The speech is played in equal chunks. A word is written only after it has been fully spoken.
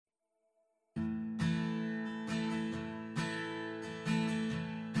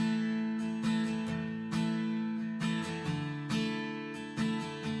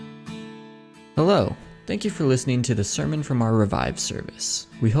Hello. Thank you for listening to the sermon from our Revive service.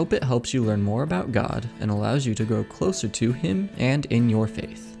 We hope it helps you learn more about God and allows you to grow closer to Him and in your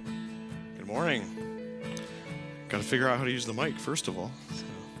faith. Good morning. Got to figure out how to use the mic, first of all.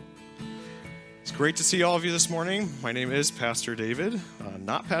 It's great to see all of you this morning. My name is Pastor David,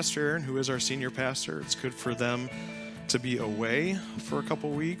 not Pastor Aaron, who is our senior pastor. It's good for them to be away for a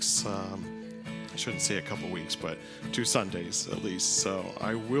couple weeks. I shouldn't say a couple weeks, but 2 Sundays at least. So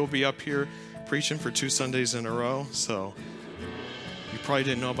I will be up here preaching for 2 Sundays in a row. So you probably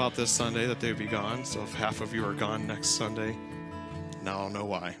didn't know about this Sunday that they'd be gone. So if half of you are gone next Sunday, now I'll know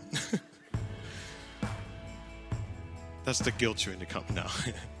why. That's the guilt you into coming now.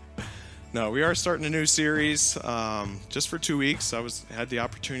 No, we are starting a new series just for 2 weeks. I had the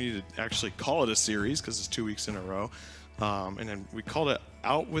opportunity to actually call it a series because it's 2 weeks in a row. And then we called it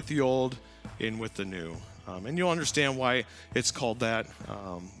Out with the Old, In with the New. And you'll understand why it's called that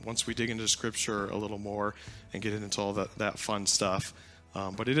once we dig into Scripture a little more and get into all that fun stuff.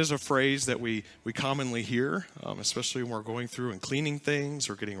 But it is a phrase that we commonly hear, especially when we're going through and cleaning things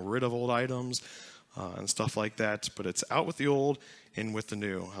or getting rid of old items and stuff like that. But it's out with the old, in with the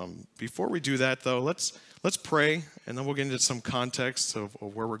new. Before we do that, though, let's pray, and then we'll get into some context of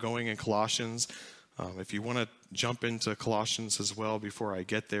where we're going in Colossians. If you want to jump into Colossians as well before I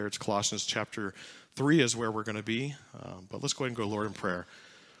get there, it's Colossians chapter 3 is where we're going to be. But let's go ahead and go, Lord, in prayer.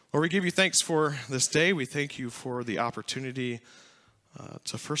 Lord, we give you thanks for this day. We thank you for the opportunity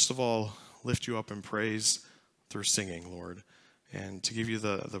to, first of all, lift you up in praise through singing, Lord, and to give you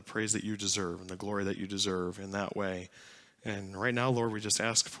the praise that you deserve and the glory that you deserve in that way. And right now, Lord, we just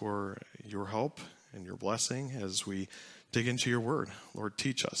ask for your help and your blessing as we dig into your word. Lord,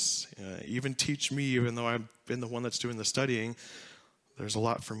 teach us. Even teach me, even though I've been the one that's doing the studying. There's a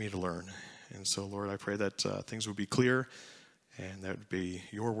lot for me to learn. And so, Lord, I pray that things would be clear and that would be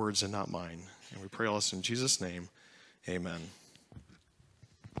your words and not mine. And we pray all this in Jesus' name. Amen.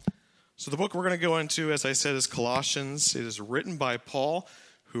 So the book we're going to go into, as I said, is Colossians. It is written by Paul,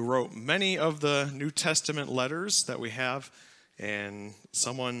 who wrote many of the New Testament letters that we have, and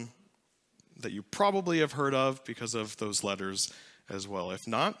someone that you probably have heard of because of those letters as well. If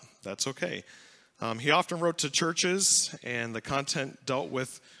not, that's okay. He often wrote to churches, and the content dealt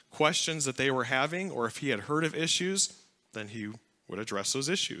with questions that they were having, or if he had heard of issues, then he would address those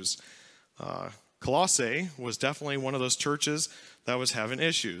issues. Colossae was definitely one of those churches that was having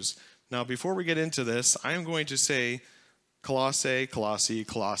issues. Now, before we get into this, I am going to say Colossae, Colossi,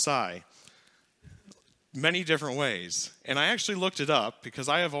 Colossae, many different ways. And I actually looked it up because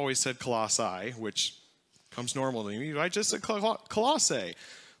I have always said Colossae, which comes normal to me. I just said Colossae.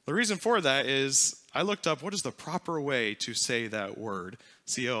 The reason for that is I looked up what is the proper way to say that word,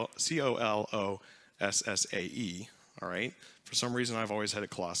 Colossae, all right? For some reason, I've always had it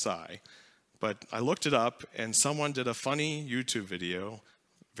Colossae. But I looked it up, and someone did a funny YouTube video,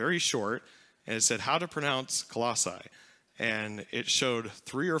 very short, and it said how to pronounce Colossae. And it showed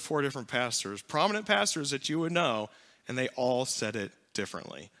 3 or 4 different pastors, prominent pastors that you would know, and they all said it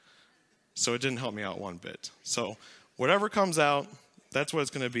differently. So it didn't help me out one bit. So whatever comes out, that's what it's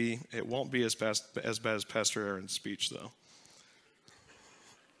going to be. It won't be as bad as Pastor Aaron's speech, though.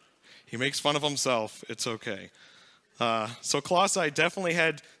 He makes fun of himself. It's okay. So Colossae definitely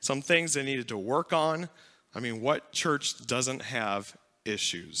had some things they needed to work on. I mean, what church doesn't have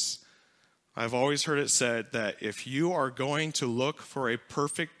issues? I've always heard it said that if you are going to look for a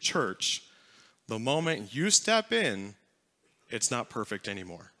perfect church, the moment you step in, it's not perfect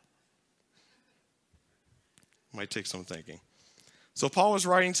anymore. Might take some thinking. So Paul was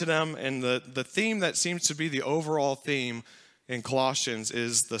writing to them, and the theme that seems to be the overall theme in Colossians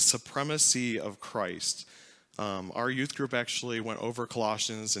is the supremacy of Christ. Our youth group actually went over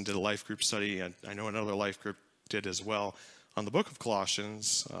Colossians and did a life group study, and I know another life group did as well, on the book of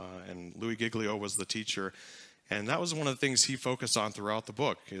Colossians, and Louis Giglio was the teacher. And that was one of the things he focused on throughout the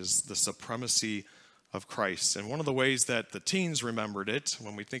book, is the supremacy of Christ. And one of the ways that the teens remembered it,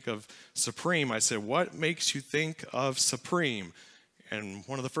 when we think of supreme, I said, what makes you think of supreme? And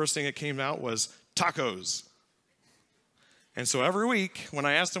one of the first things that came out was tacos. And so every week, when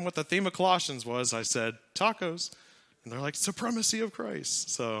I asked them what the theme of Colossians was, I said, tacos. And they're like, supremacy of Christ.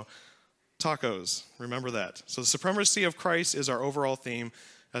 So tacos, remember that. So the supremacy of Christ is our overall theme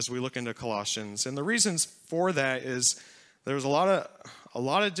as we look into Colossians. And the reasons for that is there's a lot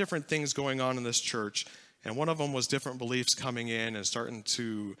of different things going on in this church. And one of them was different beliefs coming in and starting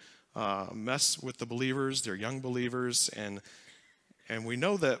to mess with the believers, they're young believers. And we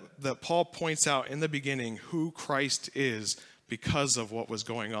know that Paul points out in the beginning who Christ is because of what was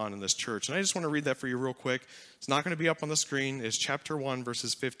going on in this church. And I just want to read that for you real quick. It's not going to be up on the screen. It's chapter 1,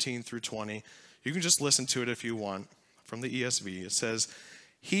 verses 15 through 20. You can just listen to it if you want from the ESV. It says,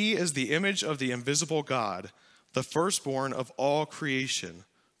 "He is the image of the invisible God, the firstborn of all creation.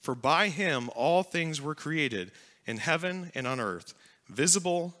 For by him all things were created, in heaven and on earth,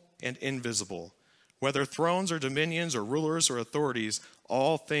 visible and invisible. Whether thrones or dominions or rulers or authorities,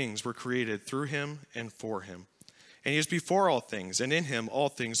 all things were created through him and for him. And he is before all things, and in him all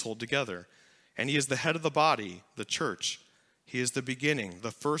things hold together. And he is the head of the body, the church. He is the beginning,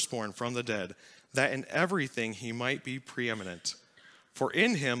 the firstborn from the dead, that in everything he might be preeminent. For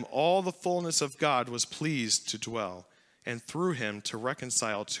in him all the fullness of God was pleased to dwell, and through him to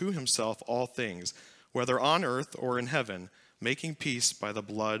reconcile to himself all things, whether on earth or in heaven, making peace by the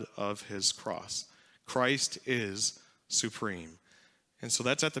blood of his cross." Christ is supreme. And so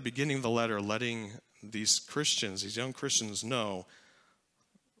that's at the beginning of the letter, letting these Christians, these young Christians know,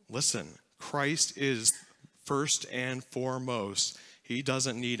 listen, Christ is first and foremost. He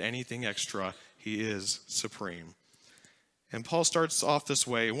doesn't need anything extra. He is supreme. And Paul starts off this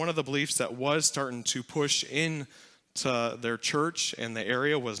way. One of the beliefs that was starting to push into their church and the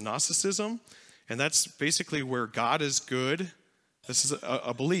area was Gnosticism. And that's basically where God is good. This is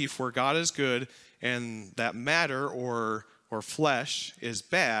a belief where God is good and that matter or flesh is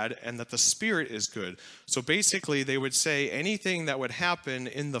bad and that the spirit is good. So basically they would say anything that would happen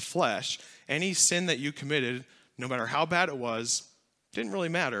in the flesh, any sin that you committed, no matter how bad it was, didn't really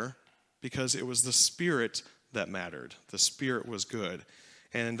matter because it was the spirit that mattered. The spirit was good.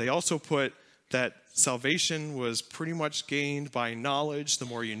 And they also put that salvation was pretty much gained by knowledge. The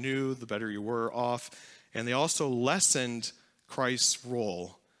more you knew, the better you were off. And they also lessened Christ's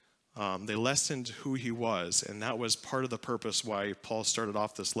role. They lessened who he was, and that was part of the purpose why Paul started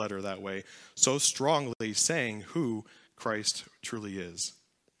off this letter that way, so strongly saying who Christ truly is.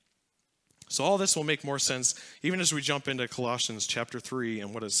 So all this will make more sense even as we jump into Colossians chapter 3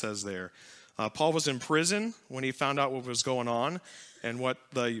 and what it says there. Paul was in prison when he found out what was going on and what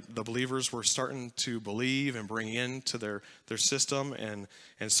the believers were starting to believe and bring into their system.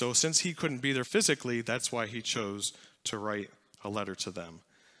 And so since he couldn't be there physically, that's why he chose to write a letter to them.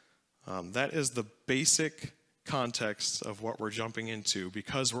 That is the basic context of what we're jumping into.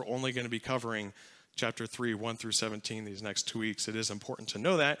 Because we're only going to be covering chapter 3, 1 through 17 these next 2 weeks, it is important to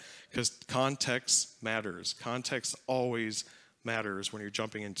know that because context matters. Context always matters when you're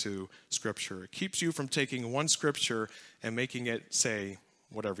jumping into Scripture. It keeps you from taking one Scripture and making it say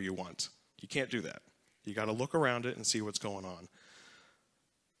whatever you want. You can't do that. You got to look around it and see what's going on.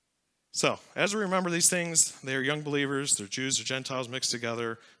 So, as we remember these things, they are young believers, they're Jews or Gentiles mixed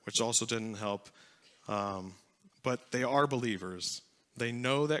together, which also didn't help. But they are believers. They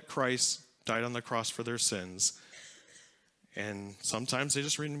know that Christ died on the cross for their sins. And sometimes they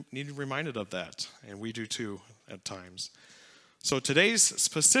just need reminded of that. And we do too at times. So today's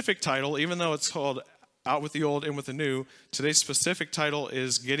specific title, even though it's called Out with the Old, In with the New, today's specific title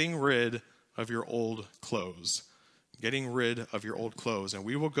is Getting Rid of Your Old Clothes. Getting rid of your old clothes. And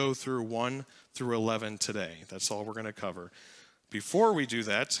we will go through 1 through 11 today. That's all we're going to cover. Before we do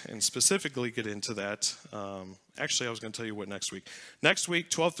that, and specifically get into that, actually I was going to tell you what next week. Next week,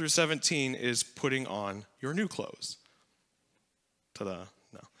 12 through 17, is putting on your new clothes. Ta-da.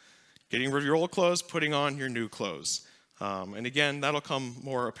 No. Getting rid of your old clothes, putting on your new clothes. And again, that'll come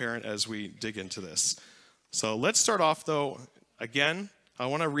more apparent as we dig into this. So let's start off, though. Again, I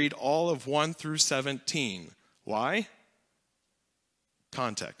want to read all of 1 through 17. Why?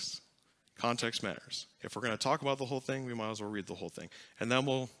 Context. Context matters. If we're going to talk about the whole thing, we might as well read the whole thing. And then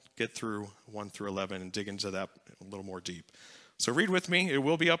we'll get through 1 through 11 and dig into that a little more deep. So read with me. It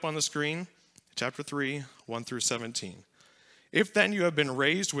will be up on the screen. Chapter 3, 1 through 17. If then you have been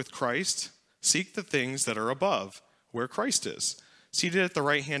raised with Christ, seek the things that are above, where Christ is, seated at the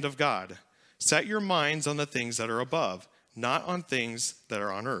right hand of God. Set your minds on the things that are above, not on things that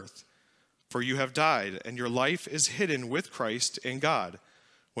are on earth. For you have died, and your life is hidden with Christ in God.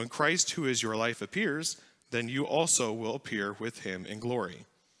 When Christ, who is your life, appears, then you also will appear with him in glory.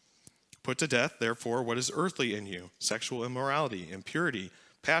 Put to death, therefore, what is earthly in you, sexual immorality, impurity,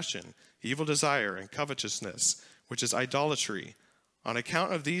 passion, evil desire, and covetousness, which is idolatry. On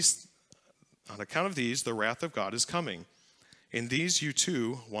account of these, the wrath of God is coming. In these you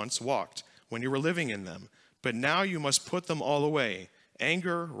too once walked, when you were living in them. But now you must put them all away: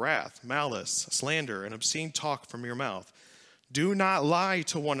 anger, wrath, malice, slander, and obscene talk from your mouth. Do not lie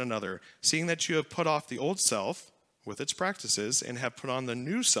to one another, seeing that you have put off the old self with its practices and have put on the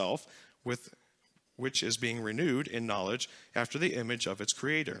new self, which is being renewed in knowledge after the image of its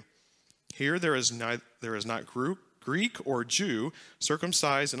creator. Here there is not Greek or Jew,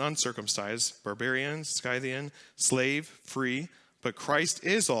 circumcised and uncircumcised, barbarian, Scythian, slave, free, but Christ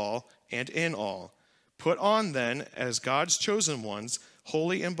is all and in all. Put on then, as God's chosen ones,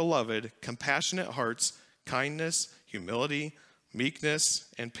 holy and beloved, compassionate hearts, kindness, humility, meekness,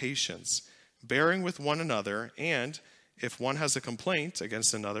 and patience, bearing with one another, and, if one has a complaint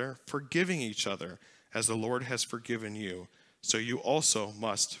against another, forgiving each other, as the Lord has forgiven you, so you also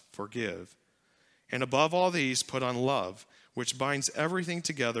must forgive. And above all these, put on love, which binds everything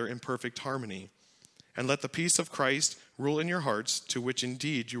together in perfect harmony. And let the peace of Christ rule in your hearts, to which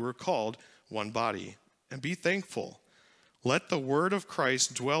indeed you were called one body. And be thankful. Let the word of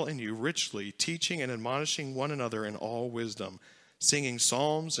Christ dwell in you richly, teaching and admonishing one another in all wisdom, singing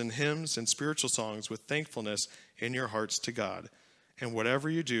psalms and hymns and spiritual songs with thankfulness in your hearts to God. And whatever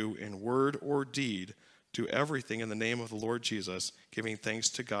you do in word or deed, do everything in the name of the Lord Jesus, giving thanks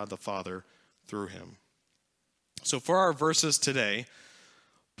to God the Father through him. So for our verses today,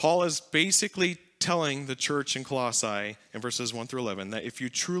 Paul is basically telling the church in Colossae in verses 1 through 11 that if you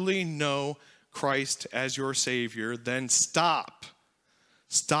truly know Christ as your Savior, then stop.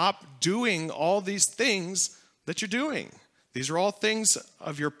 Stop doing all these things that you're doing. These are all things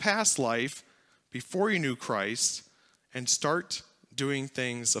of your past life before you knew Christ, and start doing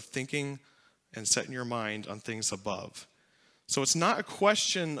things of thinking and setting your mind on things above. So it's not a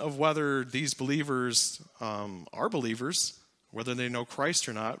question of whether these believers are believers, whether they know Christ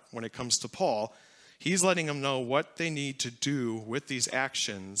or not when it comes to Paul. He's letting them know what they need to do with these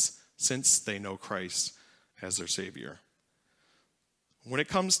actions since they know Christ as their Savior. When it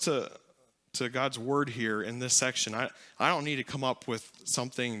comes to God's word here in this section, I don't need to come up with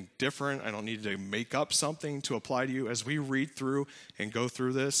something different. I don't need to make up something to apply to you. As we read through and go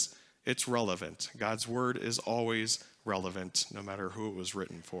through this, it's relevant. God's word is always relevant, no matter who it was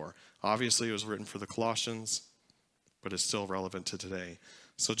written for. Obviously, it was written for the Colossians, but it's still relevant to today.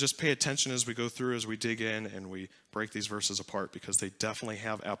 So just pay attention as we go through, as we dig in and we break these verses apart, because they definitely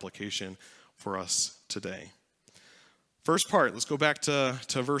have application for us today. First part, let's go back to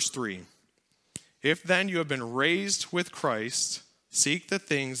verse 3. If then you have been raised with Christ, seek the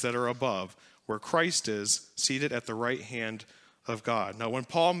things that are above, where Christ is, seated at the right hand of God. Now, when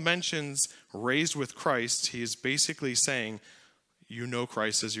Paul mentions raised with Christ, he is basically saying, you know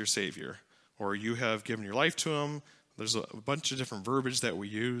Christ as your Savior, or you have given your life to him. There's a bunch of different verbiage that we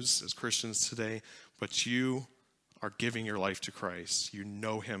use as Christians today, but you are giving your life to Christ. You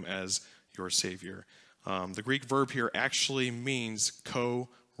know him as your Savior. The Greek verb here actually means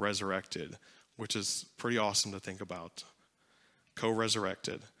co-resurrected, which is pretty awesome to think about.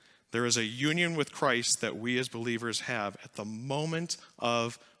 Co-resurrected. There is a union with Christ that we as believers have at the moment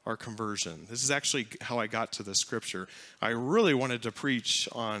of our conversion. This is actually how I got to this scripture. I really wanted to preach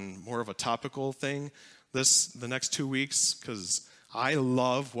on more of a topical thing the next 2 weeks, because I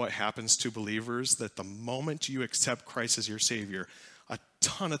love what happens to believers that the moment you accept Christ as your Savior, a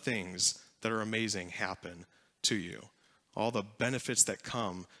ton of things that are amazing happen to you. All the benefits that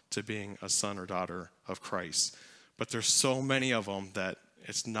come to being a son or daughter of Christ. But there's so many of them that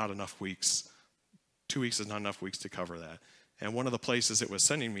it's not enough weeks. 2 weeks is not enough weeks to cover that. And one of the places it was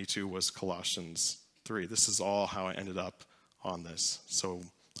sending me to was Colossians 3. This is all how I ended up on this. So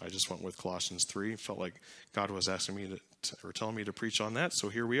I just went with Colossians 3. Felt like God was asking me or telling me to preach on that. So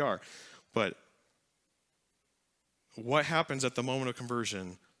here we are. But what happens at the moment of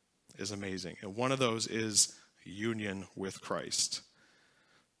conversion is amazing. And one of those is union with Christ.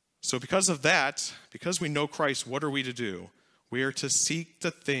 So because of that, because we know Christ, what are we to do? We are to seek the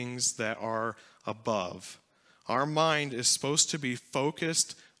things that are above. Our mind is supposed to be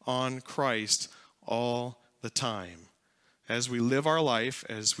focused on Christ all the time. As we live our life,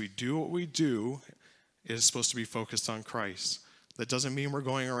 as we do what we do, it is supposed to be focused on Christ. That doesn't mean we're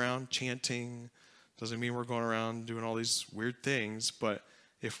going around chanting, doesn't mean we're going around doing all these weird things, but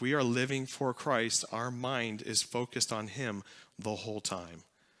if we are living for Christ, our mind is focused on him the whole time.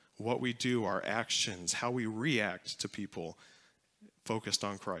 What we do, our actions, how we react to people, focused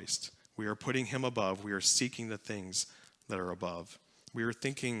on Christ. We are putting him above. We are seeking the things that are above. We are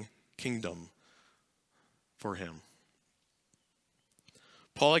thinking kingdom for him.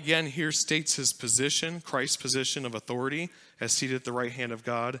 Paul again here states his position, Christ's position of authority as seated at the right hand of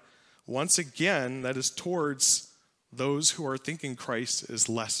God. Once again, that is towards those who are thinking Christ is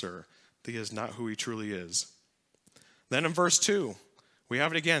lesser, that he is not who he truly is. Then in verse 2, we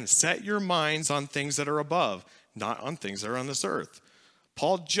have it again. Set your minds on things that are above, not on things that are on this earth.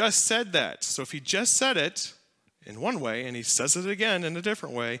 Paul just said that. So if he just said it in one way and he says it again in a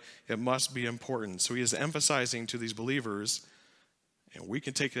different way, it must be important. So he is emphasizing to these believers, and we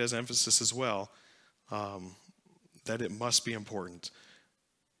can take it as emphasis as well, that it must be important.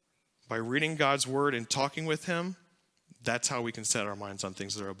 By reading God's word and talking with him, that's how we can set our minds on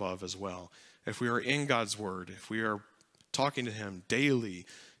things that are above as well. If we are in God's word, if we are talking to him daily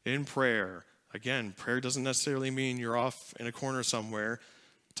in prayer, again, prayer doesn't necessarily mean you're off in a corner somewhere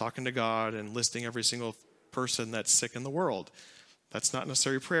talking to God and listing every single person that's sick in the world. That's not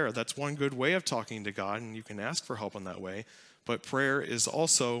necessarily prayer. That's one good way of talking to God, and you can ask for help in that way. But prayer is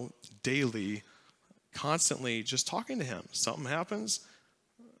also daily, constantly just talking to him. Something happens,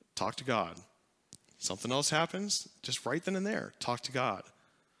 talk to God. Something else happens, just right then and there, talk to God.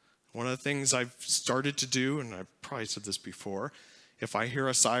 One of the things I've started to do, and I've probably said this before, if I hear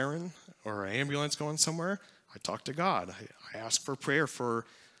a siren or an ambulance going somewhere, I talk to God. I ask for prayer for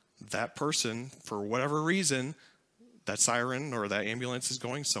that person for whatever reason that siren or that ambulance is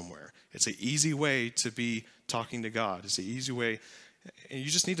going somewhere. It's an easy way to be talking to God. It's an easy way, and you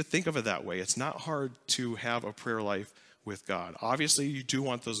just need to think of it that way. It's not hard to have a prayer life with God. Obviously, you do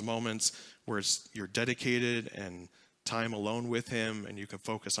want those moments where you're dedicated and time alone with him, and you can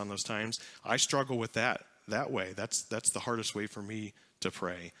focus on those times. I struggle with that way. That's the hardest way for me to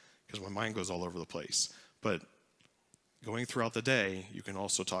pray, because my mind goes all over the place. But going throughout the day, you can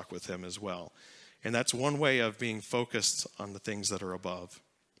also talk with him as well. And that's one way of being focused on the things that are above.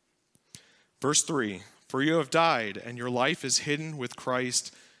 Verse 3, for you have died, and your life is hidden with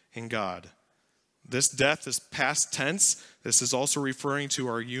Christ in God. This death is past tense. This is also referring to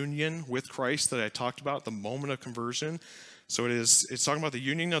our union with Christ that I talked about, the moment of conversion. So it's talking about the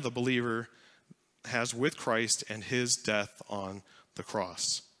union of the believer has with Christ and his death on the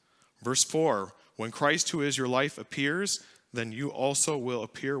cross. Verse 4, when Christ, who is your life, appears, then you also will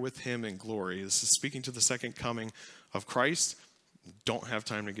appear with him in glory. This is speaking to the second coming of Christ. Don't have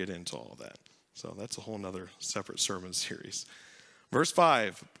time to get into all of that. So that's a whole nother separate sermon series. Verse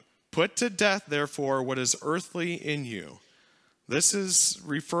 5, put to death, therefore, what is earthly in you. This is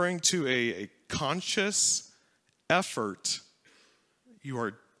referring to a conscious effort. You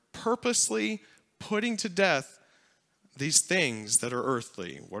are purposely putting to death these things that are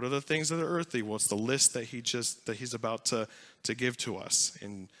earthly. What are the things that are earthly? Well, it's the list that he's about to give to us.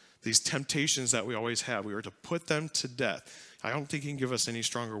 And these temptations that we always have, we are to put them to death. I don't think he can give us any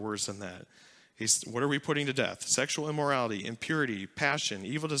stronger words than that. What are we putting to death? Sexual immorality, impurity, passion,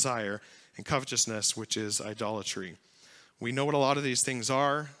 evil desire, and covetousness, which is idolatry. We know what a lot of these things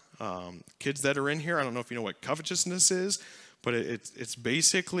are. Kids that are in here, I don't know if you know what covetousness is, but it's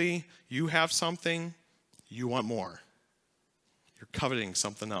basically you have something, you want more. You're coveting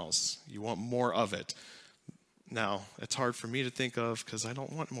something else. You want more of it. Now, it's hard for me to think of because I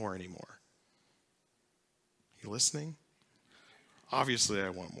don't want more anymore. You listening? Obviously, I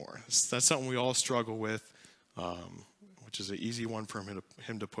want more. That's something we all struggle with, which is an easy one for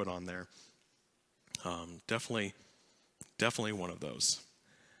him to put on there. Definitely one of those.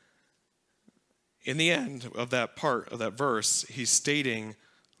 In the end of that part of that verse, he's stating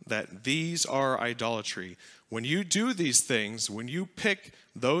that these are idolatry. When you do these things, when you pick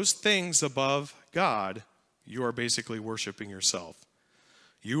those things above God, you are basically worshiping yourself.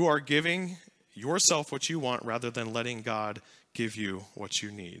 You are giving yourself what you want rather than letting God give you what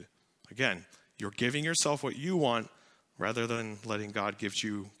you need. Again, you're giving yourself what you want rather than letting God give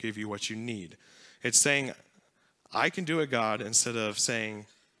you what you need. It's saying, I can do it, God, instead of saying,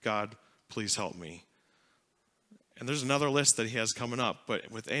 God, please help me. And there's another list that he has coming up.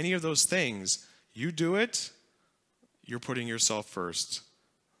 But with any of those things, you do it, you're putting yourself first.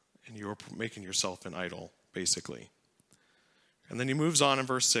 And you're making yourself an idol, basically. And then he moves on in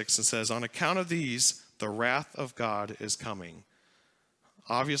verse 6 and says, on account of these, the wrath of God is coming.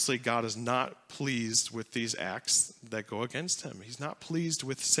 Obviously, God is not pleased with these acts that go against him. He's not pleased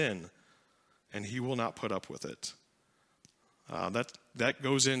with sin, and he will not put up with it. That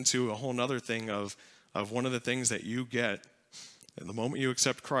goes into a whole other thing of one of the things that you get. At the moment you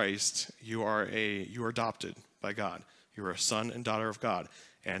accept Christ, you are adopted by God. You're a son and daughter of God.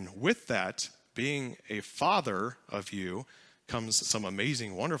 And with that, being a father of you, comes some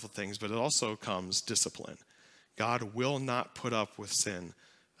amazing, wonderful things, but it also comes discipline. God will not put up with sin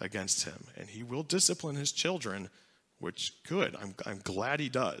against him, and he will discipline his children, which good. I'm glad he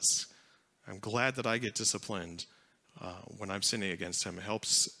does. I'm glad that I get disciplined when I'm sinning against him. It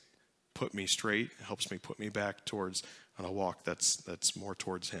helps put me straight. It helps me put me back on a walk that's more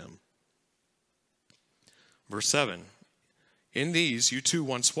towards him. Verse 7, in these you too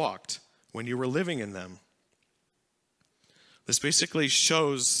once walked when you were living in them. This basically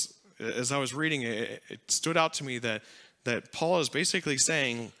shows, as I was reading it, it stood out to me that Paul is basically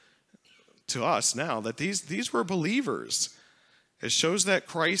saying to us now that these were believers. It shows that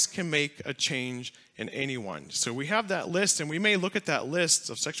Christ can make a change in anyone. So we have that list, and we may look at that list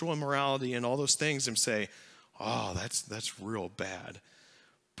of sexual immorality and all those things and say, oh, that's real bad.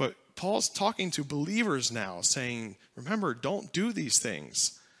 But Paul's talking to believers now, saying, remember, don't do these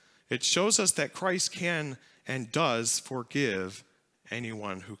things. It shows us that Christ can and does forgive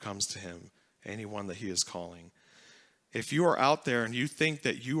anyone who comes to him, anyone that he is calling. If you are out there and you think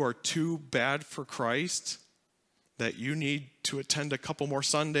that you are too bad for Christ, that you need to attend a couple more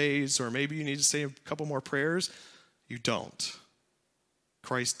Sundays, or maybe you need to say a couple more prayers, you don't.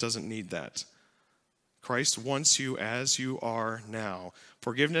 Christ doesn't need that. Christ wants you as you are now.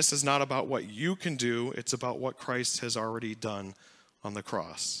 Forgiveness is not about what you can do, it's about what Christ has already done on the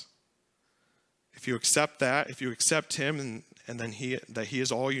cross. If you accept that, if you accept him and then that he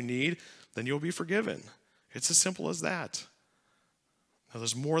is all you need, then you'll be forgiven. It's as simple as that. Now,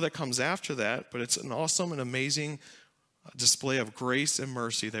 there's more that comes after that, but it's an awesome and amazing display of grace and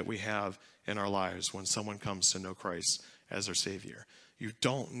mercy that we have in our lives when someone comes to know Christ as their Savior. You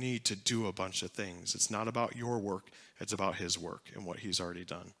don't need to do a bunch of things. It's not about your work. It's about his work and what he's already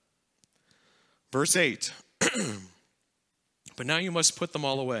done. Verse 8. But now you must put them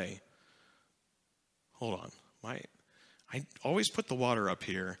all away. Hold on. I always put the water up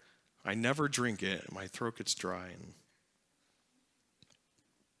here. I never drink it. My throat gets dry. And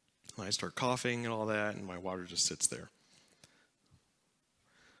I start coughing and all that, and my water just sits there.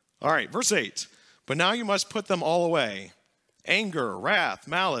 All right, verse 8. But now you must put them all away. Anger, wrath,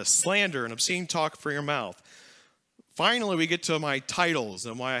 malice, slander, and obscene talk from your mouth. Finally, we get to my titles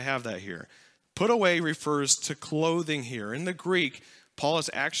and why I have that here. Put away refers to clothing here. In the Greek, Paul is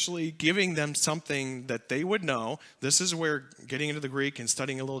actually giving them something that they would know. This is where getting into the Greek and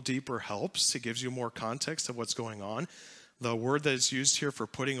studying a little deeper helps. It gives you more context of what's going on. The word that is used here for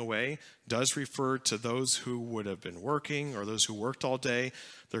putting away does refer to those who would have been working or those who worked all day.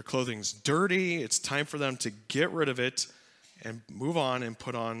 Their clothing's dirty. It's time for them to get rid of it and move on and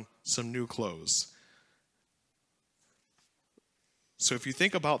put on some new clothes. So if you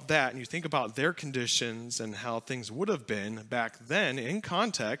think about that and you think about their conditions and how things would have been back then in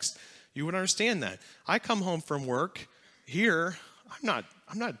context, you would understand that. I come home from work here, I'm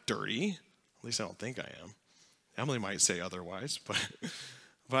not dirty. At least I don't think I am. Emily might say otherwise, but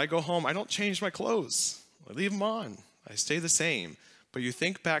I go home, I don't change my clothes. I leave them on. I stay the same. But you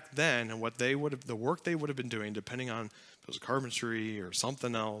think back then and what the work they would have been doing, depending on if it was carpentry or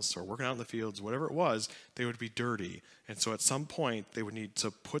something else or working out in the fields, whatever it was, they would be dirty. And so at some point, they would need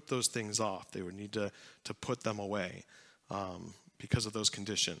to put those things off. They would need to put them away because of those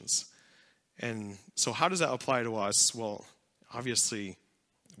conditions. And so how does that apply to us? Well, obviously,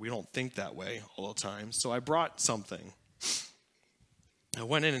 we don't think that way all the time. So I brought something. I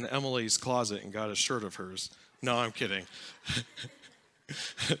went in Emily's closet and got a shirt of hers. No, I'm kidding.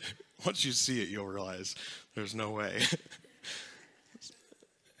 Once you see it, you'll realize there's no way.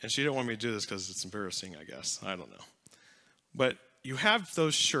 And she didn't want me to do this because it's embarrassing, I guess. I don't know. But you have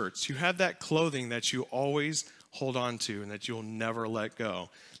those shirts. You have that clothing that you always hold on to and that you'll never let go.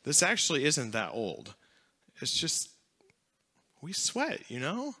 This actually isn't that old. It's just, we sweat, you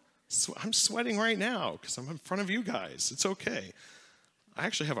know? I'm sweating right now because I'm in front of you guys. It's okay. I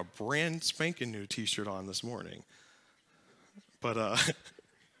actually have a brand spanking new t-shirt on this morning. But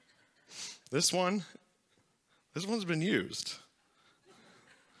this one's been used.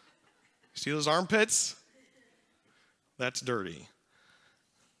 See those armpits? That's dirty.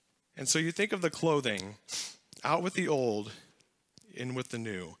 And so you think of the clothing, out with the old, in with the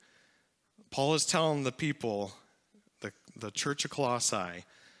new. Paul is telling the people, the church of Colossae,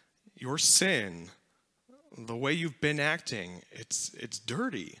 your sin, the way you've been acting, it's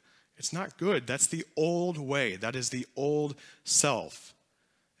dirty. It's not good. That's the old way. That is the old self.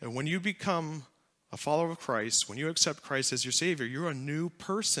 And when you become a follower of Christ, when you accept Christ as your Savior, you're a new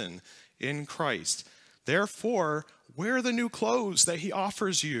person in Christ. Therefore, wear the new clothes that he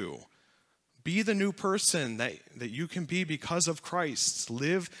offers you. Be the new person that you can be because of Christ.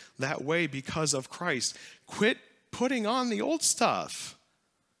 Live that way because of Christ. Quit putting on the old stuff.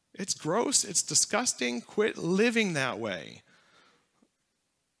 It's gross. It's disgusting. Quit living that way.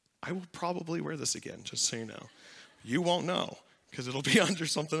 I will probably wear this again, just so you know. You won't know because it'll be under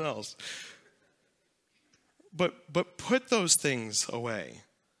something else. But put those things away.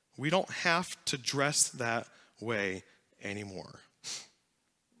 We don't have to dress that way anymore.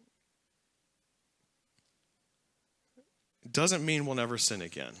 It doesn't mean we'll never sin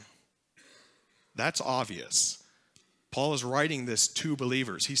again. That's obvious. Paul is writing this to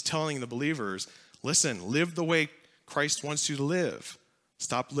believers. He's telling the believers, listen, live the way Christ wants you to live.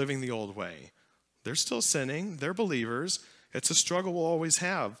 Stop living the old way. They're still sinning. They're believers. It's a struggle we'll always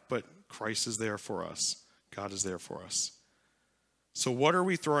have, but Christ is there for us. God is there for us. So what are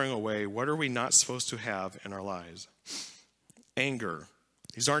we throwing away? What are we not supposed to have in our lives? Anger.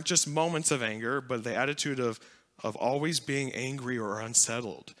 These aren't just moments of anger, but the attitude of always being angry or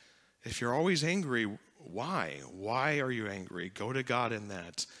unsettled. If you're always angry, why? Why are you angry? Go to God in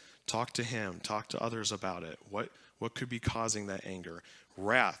that. Talk to him. Talk to others about it. What could be causing that anger?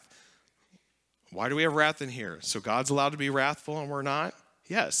 Wrath. Why do we have wrath in here? So God's allowed to be wrathful and we're not?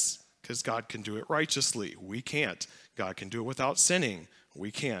 Yes, because God can do it righteously. We can't. God can do it without sinning.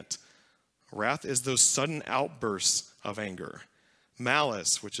 We can't. Wrath is those sudden outbursts of anger.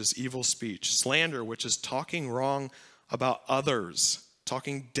 Malice, which is evil speech. Slander, which is talking wrong about others,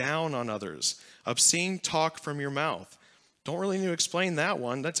 talking down on others. Obscene talk from your mouth. Don't really need to explain that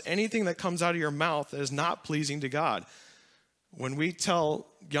one. That's anything that comes out of your mouth that is not pleasing to God. When we tell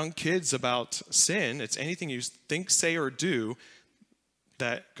young kids about sin, it's anything you think, say, or do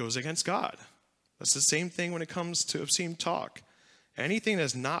that goes against God. That's the same thing when it comes to obscene talk. Anything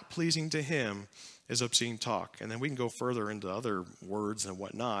that's not pleasing to him is obscene talk. And then we can go further into other words and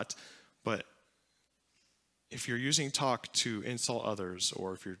whatnot. But if you're using talk to insult others,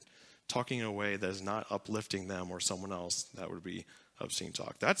 or if you're talking in a way that is not uplifting them or someone else, that would be obscene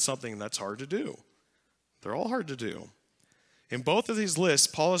talk. That's something that's hard to do. They're all hard to do. In both of these lists,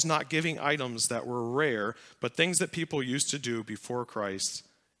 Paul is not giving items that were rare, but things that people used to do before Christ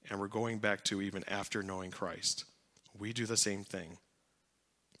and we're going back to even after knowing Christ. We do the same thing.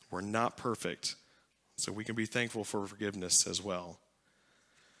 We're not perfect, so we can be thankful for forgiveness as well.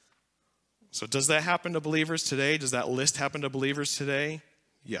 So does that happen to believers today? Does that list happen to believers today?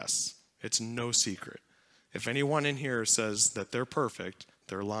 Yes. It's no secret. If anyone in here says that they're perfect,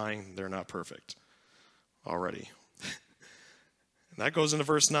 they're lying, they're not perfect already. And that goes into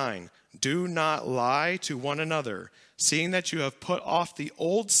verse 9. Do not lie to one another, seeing that you have put off the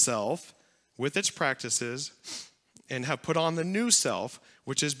old self with its practices and have put on the new self,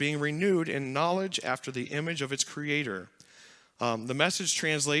 which is being renewed in knowledge after the image of its creator. The Message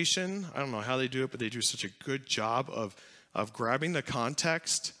translation, I don't know how they do it, but they do such a good job of grabbing the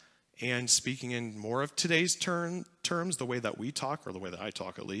context and speaking in more of today's terms, the way that we talk, or the way that I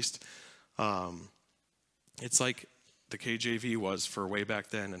talk at least. It's like the KJV was for way back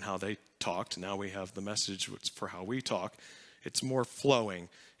then and how they talked. Now we have the Message for how we talk. It's more flowing.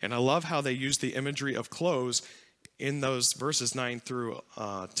 And I love how they use the imagery of clothes in those verses 9 through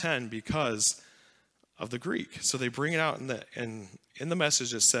 10 because of the Greek. So they bring it out in the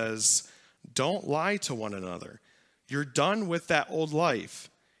Message. It says, don't lie to one another. You're done with that old life.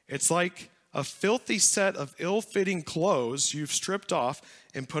 It's like a filthy set of ill-fitting clothes you've stripped off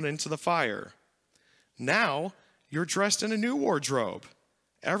and put into the fire. Now you're dressed in a new wardrobe.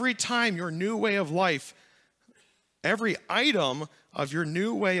 Every time your new way of life, every item of your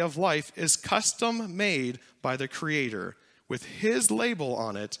new way of life is custom made by the Creator. With his label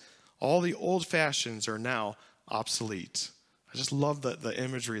on it, all the old fashions are now obsolete. I just love the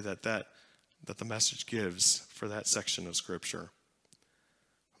imagery that the Message gives for that section of Scripture.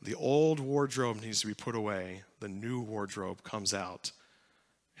 The old wardrobe needs to be put away. The new wardrobe comes out,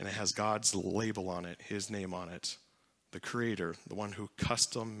 and it has God's label on it, his name on it. The Creator, the one who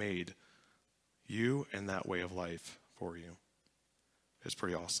custom made you and that way of life for you. It's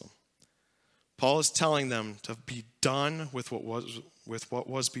pretty awesome. Paul is telling them to be done with what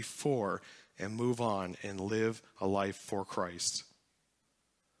was before and move on and live a life for Christ.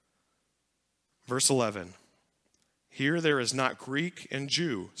 Verse 11. Here there is not Greek and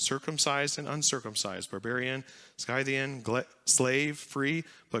Jew, circumcised and uncircumcised, barbarian, Scythian, slave, free,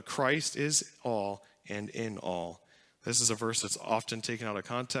 but Christ is all and in all. This is a verse that's often taken out of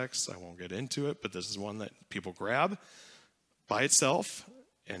context. I won't get into it, but this is one that people grab by itself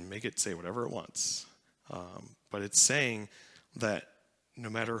and make it say whatever it wants. But it's saying that no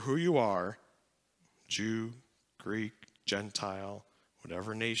matter who you are, Jew, Greek, Gentile,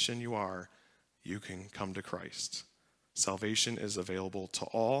 whatever nation you are, you can come to Christ. Salvation is available to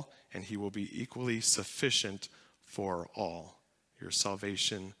all, and he will be equally sufficient for all. Your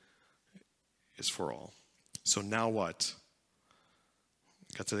salvation is for all. So now what?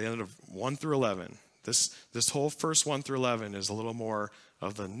 Got to the end of 1 through 11. This whole first 1 through 11 is a little more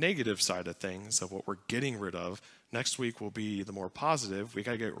of the negative side of things, of what we're getting rid of. Next week will be the more positive. We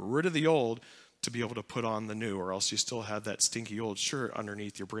got to get rid of the old to be able to put on the new, or else you still have that stinky old shirt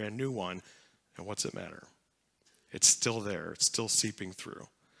underneath your brand new one. And what's it matter? It's still there. It's still seeping through.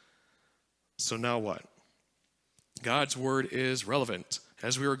 So now what? God's word is relevant.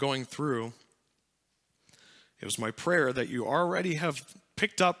 As we were going through, it was my prayer that you already have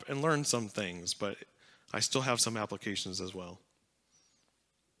picked up and learned some things, but I still have some applications as well.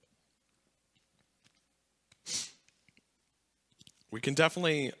 we can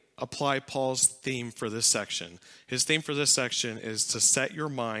definitely apply Paul's theme for this section. His theme for this section is to set your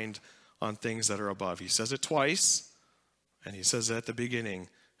mind on things that are above. He says it twice, and he says it at the beginning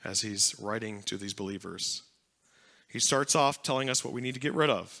as he's writing to these believers. He starts off telling us what we need to get rid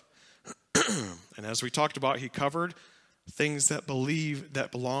of. And as we talked about, he covered things that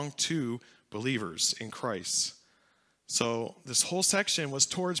belong to believers in Christ. So this whole section was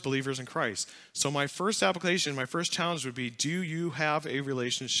towards believers in Christ. So my first application, my first challenge would be, do you have a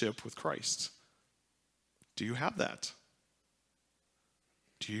relationship with Christ? Do you have that?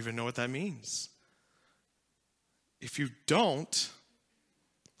 Do you even know what that means? If you don't,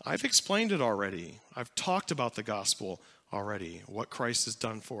 I've explained it already. I've talked about the gospel already, what Christ has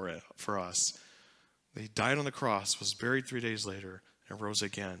done for us. He died on the cross, was buried 3 days later, and rose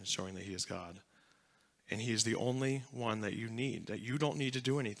again, showing that he is God. And he is the only one that you need, that you don't need to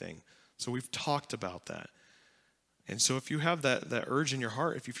do anything. So we've talked about that. And so if you have that urge in your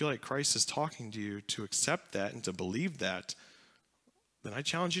heart, if you feel like Christ is talking to you to accept that and to believe that, then I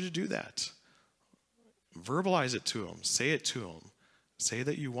challenge you to do that. Verbalize it to him. Say it to him. Say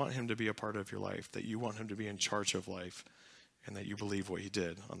that you want him to be a part of your life, that you want him to be in charge of life, and that you believe what he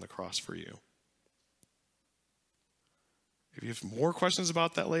did on the cross for you. If you have more questions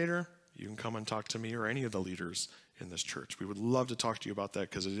about that later, you can come and talk to me or any of the leaders in this church. We would love to talk to you about that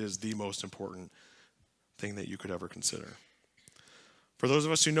because it is the most important thing that you could ever consider. For those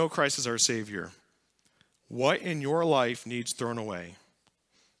of us who know Christ as our Savior, what in your life needs thrown away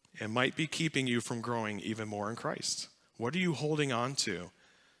and might be keeping you from growing even more in Christ? What are you holding on to?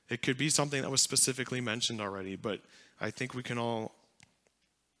 It could be something that was specifically mentioned already, but I think we can all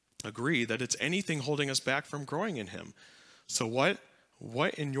agree that it's anything holding us back from growing in him. So what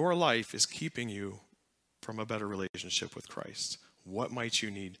in your life is keeping you from a better relationship with Christ? What might you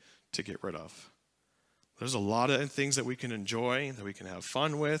need to get rid of? There's a lot of things that we can enjoy, that we can have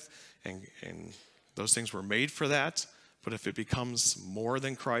fun with, and those things were made for that. But if it becomes more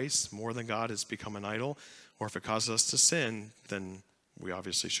than Christ, more than God, it's become an idol, or if it causes us to sin, then we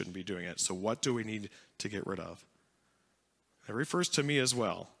obviously shouldn't be doing it. So what do we need to get rid of? It refers to me as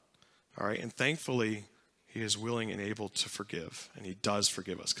well. All right, and thankfully, he is willing and able to forgive, and he does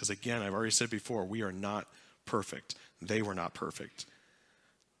forgive us. Because again, I've already said before, we are not perfect. They were not perfect.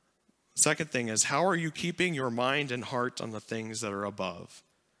 Second thing is, how are you keeping your mind and heart on the things that are above?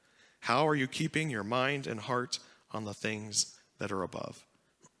 How are you keeping your mind and heart on the things that are above?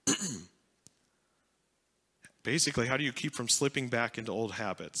 Basically, how do you keep from slipping back into old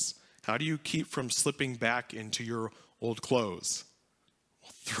habits? How do you keep from slipping back into your old clothes?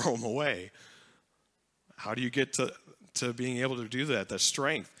 Well, throw them away. How do you get to being able to do that? The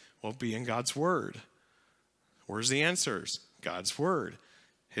strength? Well, be in God's Word. Where's the answers? God's Word.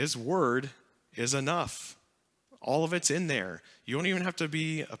 His Word is enough. All of it's in there. You don't even have to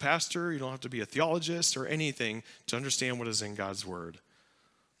be a pastor. You don't have to be a theologist or anything to understand what is in God's Word.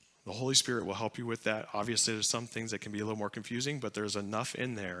 The Holy Spirit will help you with that. Obviously, there's some things that can be a little more confusing, but there's enough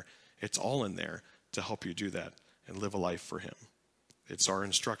in there. It's all in there to help you do that and live a life for him. It's our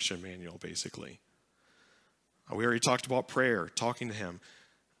instruction manual, basically. We already talked about prayer, talking to him.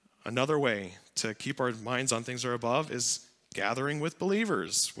 Another way to keep our minds on things that are above is gathering with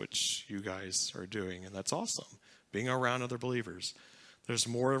believers, which you guys are doing, and that's awesome. Being around other believers. There's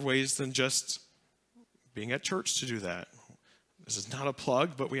more ways than just being at church to do that. This is not a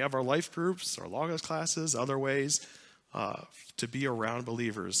plug, but we have our life groups, our Logos classes, other ways to be around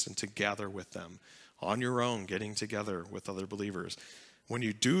believers and to gather with them. On your own, getting together with other believers. When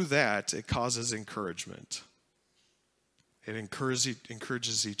you do that, it causes encouragement. It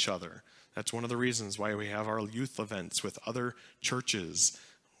encourages each other. That's one of the reasons why we have our youth events with other churches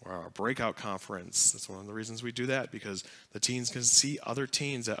or our breakout conference. That's one of the reasons we do that, because the teens can see other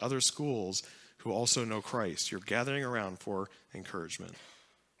teens at other schools who also know Christ. You're gathering around for encouragement.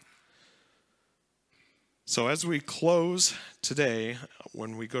 So as we close today,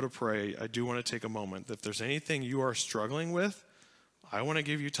 when we go to pray, I do want to take a moment. If there's anything you are struggling with, I want to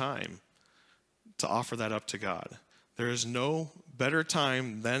give you time to offer that up to God. There is no better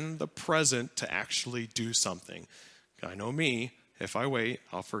time than the present to actually do something. I know me, if I wait,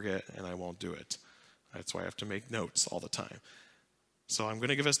 I'll forget and I won't do it. That's why I have to make notes all the time. So I'm going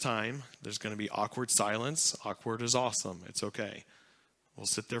to give us time. There's going to be awkward silence. Awkward is awesome. It's okay. We'll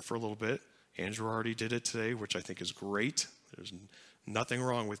sit there for a little bit. Andrew already did it today, which I think is great. There's nothing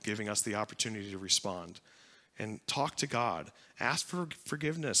wrong with giving us the opportunity to respond. And talk to God. Ask for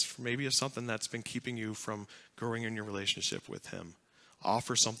forgiveness for maybe of something that's been keeping you from growing in your relationship with him.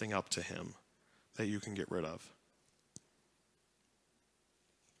 Offer something up to him that you can get rid of.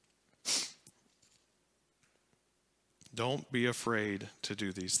 Don't be afraid to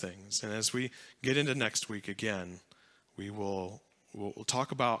do these things. And as we get into next week again, we'll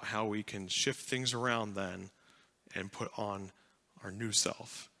talk about how we can shift things around then and put on our new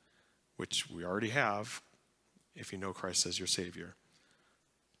self, which we already have if you know Christ as your Savior.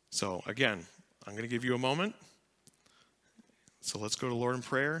 So again, I'm going to give you a moment. So let's go to Lord in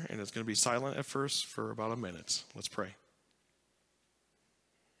prayer, and it's going to be silent at first for about a minute. Let's pray.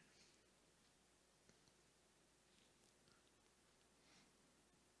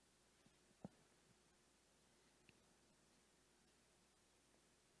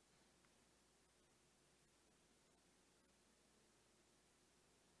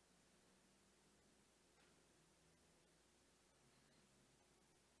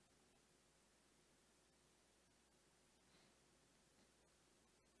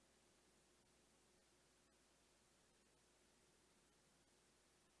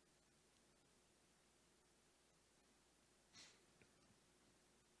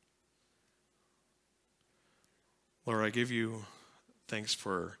 Lord, I give you thanks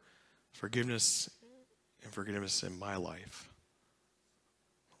for forgiveness and forgiveness in my life.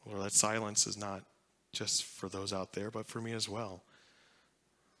 Lord, that silence is not just for those out there, but for me as well.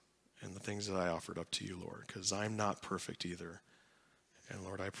 And the things that I offered up to you, Lord, because I'm not perfect either. And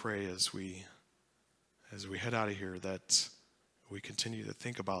Lord, I pray as we head out of here that we continue to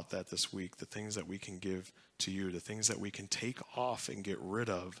think about that this week, the things that we can give to you, the things that we can take off and get rid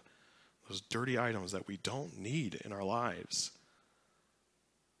of, those dirty items that we don't need in our lives,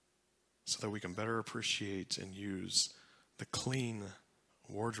 so that we can better appreciate and use the clean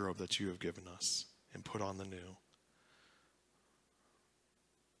wardrobe that you have given us and put on the new.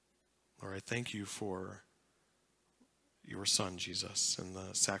 Lord, I thank you for your Son, Jesus, and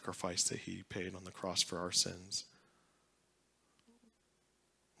the sacrifice that he paid on the cross for our sins.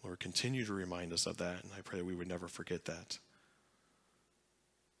 Lord, continue to remind us of that, and I pray that we would never forget that.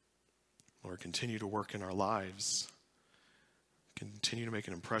 Lord, continue to work in our lives. Continue to make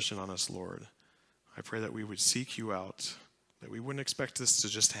an impression on us, Lord. I pray that we would seek you out, that we wouldn't expect this to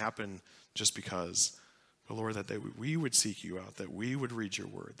just happen just because, but Lord, that we would seek you out, that we would read your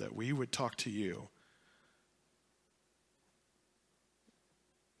word, that we would talk to you,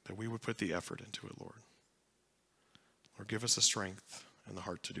 that we would put the effort into it, Lord. Lord, give us the strength and the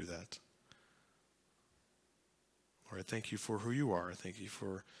heart to do that. Lord, I thank you for who you are. I thank you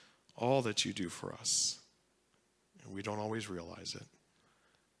for all that you do for us. And we don't always realize it.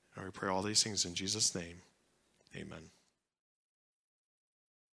 And we pray all these things in Jesus' name. Amen.